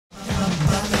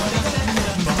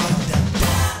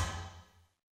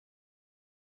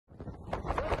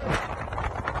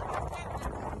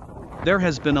There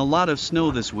has been a lot of snow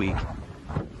this week.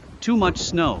 Too much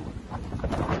snow.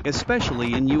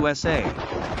 Especially in USA.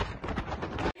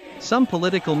 Some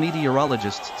political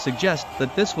meteorologists suggest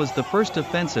that this was the first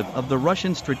offensive of the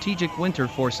Russian strategic winter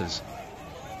forces.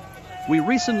 We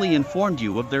recently informed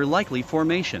you of their likely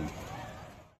formation.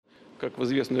 Как в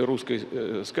известной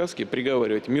русской сказке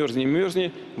приговаривать «мерзни,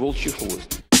 мерзни, волчий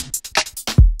хвост».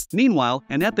 Meanwhile,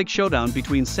 an epic showdown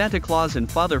between Santa Claus and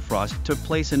Father Frost took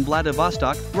place in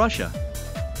Vladivostok, Russia.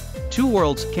 Two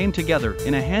worlds came together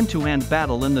in a hand-to-hand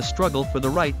battle in the struggle for the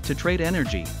right to trade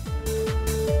energy.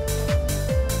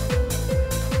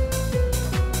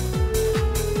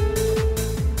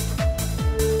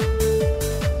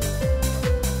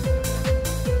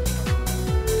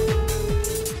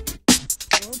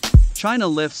 China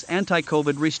lifts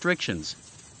anti-COVID restrictions.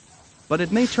 But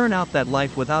it may turn out that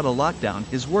life without a lockdown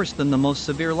is worse than the most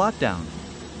severe lockdown.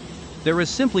 There is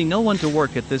simply no one to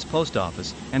work at this post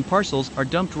office, and parcels are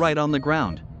dumped right on the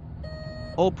ground.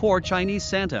 Oh, poor Chinese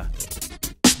Santa.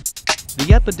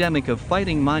 The epidemic of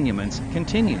fighting monuments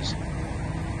continues.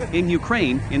 In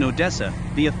Ukraine, in Odessa,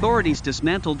 the authorities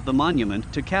dismantled the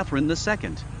monument to Catherine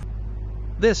II.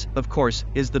 This, of course,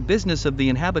 is the business of the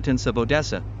inhabitants of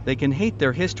Odessa. They can hate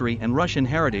their history and Russian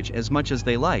heritage as much as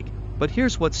they like, but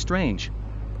here's what's strange.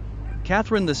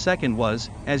 Catherine II was,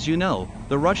 as you know,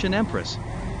 the Russian empress.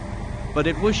 But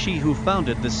it was she who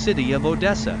founded the city of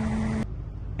Odessa.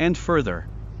 And further,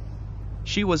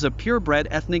 she was a purebred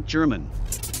ethnic German.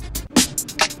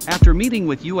 After meeting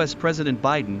with US President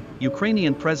Biden,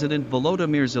 Ukrainian President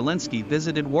Volodymyr Zelensky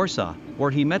visited Warsaw,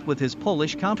 where he met with his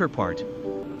Polish counterpart.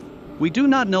 We do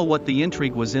not know what the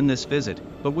intrigue was in this visit,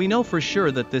 but we know for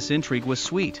sure that this intrigue was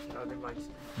sweet.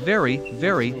 Very,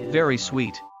 very, very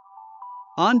sweet.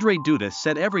 Andrzej Duda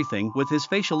said everything with his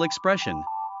facial expression.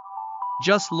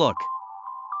 Just look.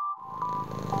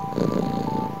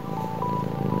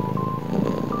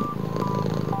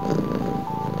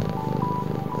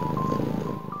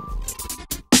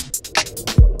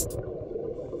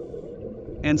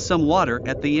 And some water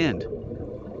at the end.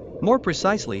 More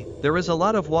precisely, there is a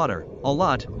lot of water, a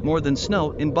lot more than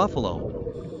snow in Buffalo.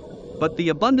 But the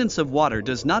abundance of water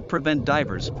does not prevent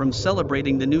divers from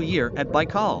celebrating the new year at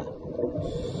Baikal.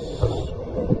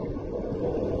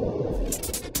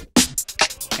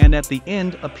 And at the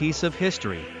end, a piece of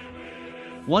history.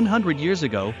 100 years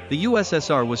ago, the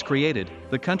USSR was created,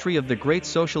 the country of the great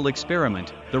social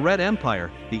experiment, the Red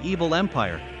Empire, the evil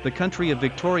empire, the country of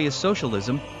victorious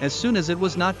socialism, as soon as it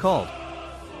was not called.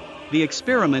 The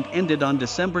experiment ended on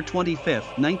December 25,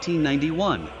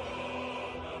 1991.